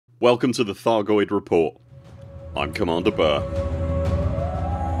Welcome to the Thargoid Report. I'm Commander Buur.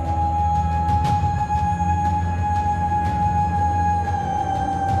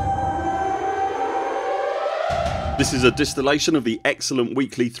 This is a distillation of the excellent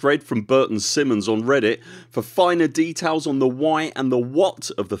weekly thread from Burton Simmons on Reddit. For finer details on the why and the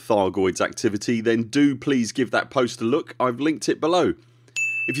what of the Thargoids activity, then do please give that post a look. I've linked it below.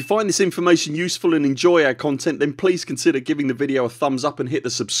 If you find this information useful and enjoy our content, then please consider giving the video a thumbs up and hit the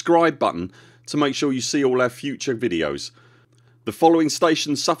subscribe button to make sure you see all our future videos. The following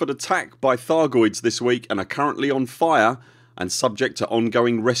stations suffered attack by Thargoids this week and are currently on fire and subject to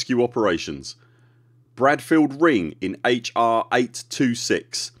ongoing rescue operations. Bradfield Ring in HR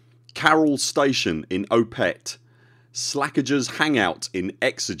 826, Carroll Station in Opet, Slackagers Hangout in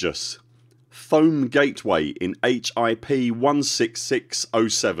Exigus, Thome Gateway in HIP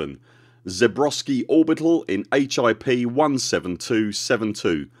 16607, Zebrowski Orbital in HIP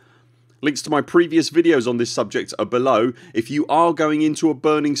 17272. Links to my previous videos on this subject are below. If you are going into a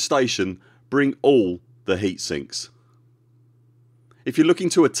burning station, bring all the heatsinks. If you're looking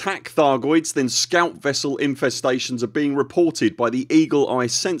to attack Thargoids, then scout vessel infestations are being reported by the Eagle Eye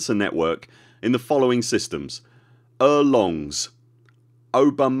sensor network in the following systems: Longs,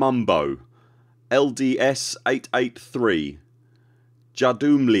 Obamumbo, LDS 883,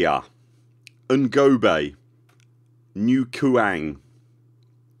 Judumlia, Ngobe, New Kuang.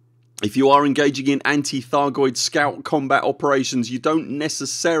 If you are engaging in anti-Thargoid scout combat operations, you don't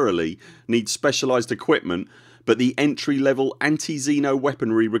necessarily need specialised equipment, but the entry level anti-Xeno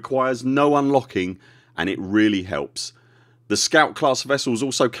weaponry requires no unlocking and it really helps. The scout class vessels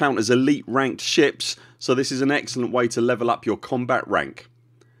also count as elite ranked ships, so this is an excellent way to level up your combat rank.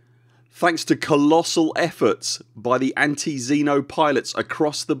 Thanks to colossal efforts by the anti-Xeno pilots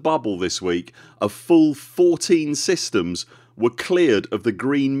across the bubble this week, a full 14 systems were cleared of the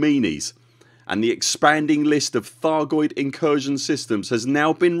green meanies, and the expanding list of Thargoid incursion systems has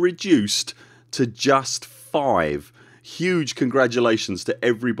now been reduced to just 5. Huge congratulations to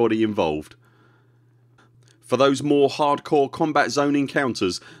everybody involved. For those more hardcore combat zone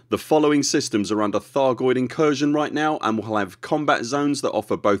encounters, the following systems are under Thargoid incursion right now and will have combat zones that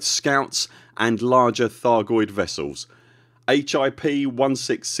offer both scouts and larger Thargoid vessels: HIP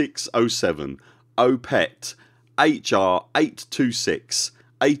 16607, Opet, HR 826,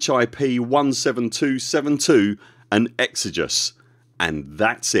 HIP 17272 and Exigus. And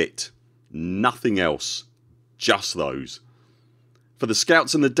that's it. Nothing else. Just those. For the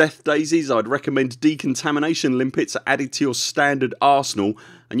scouts and the death daisies, I'd recommend decontamination limpets are added to your standard arsenal,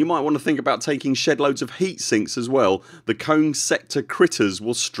 and you might want to think about taking shed loads of heat sinks as well. The cone sector critters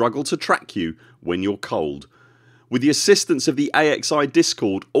will struggle to track you when you're cold. With the assistance of the AXI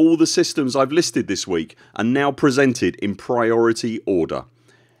Discord, all the systems I've listed this week are now presented in priority order.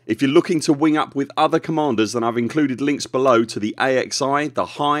 If you're looking to wing up with other commanders, then I've included links below to the AXI, the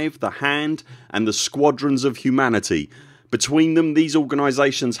Hive, the Hand and the Squadrons of Humanity. Between them, these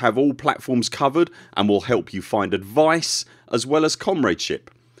organisations have all platforms covered and will help you find advice as well as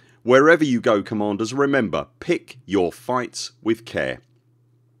comradeship. Wherever you go, commanders, remember, pick your fights with care.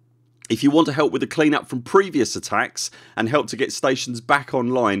 If you want to help with the cleanup from previous attacks and help to get stations back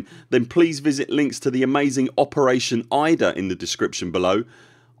online, then please visit links to the amazing Operation IDA in the description below.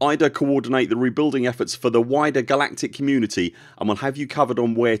 IDA coordinate the rebuilding efforts for the wider galactic community and will have you covered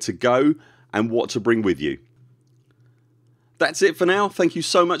on where to go and what to bring with you. That's it for now. Thank you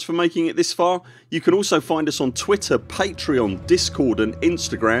so much for making it this far. You can also find us on Twitter, Patreon, Discord and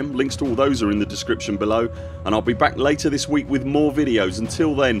Instagram. Links to all those are in the description below, and I'll be back later this week with more videos.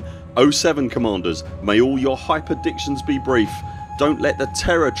 Until then, 07 commanders, may all your hyperdictions be brief. Don't let the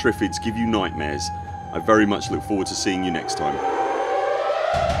terror triffids give you nightmares. I very much look forward to seeing you next time.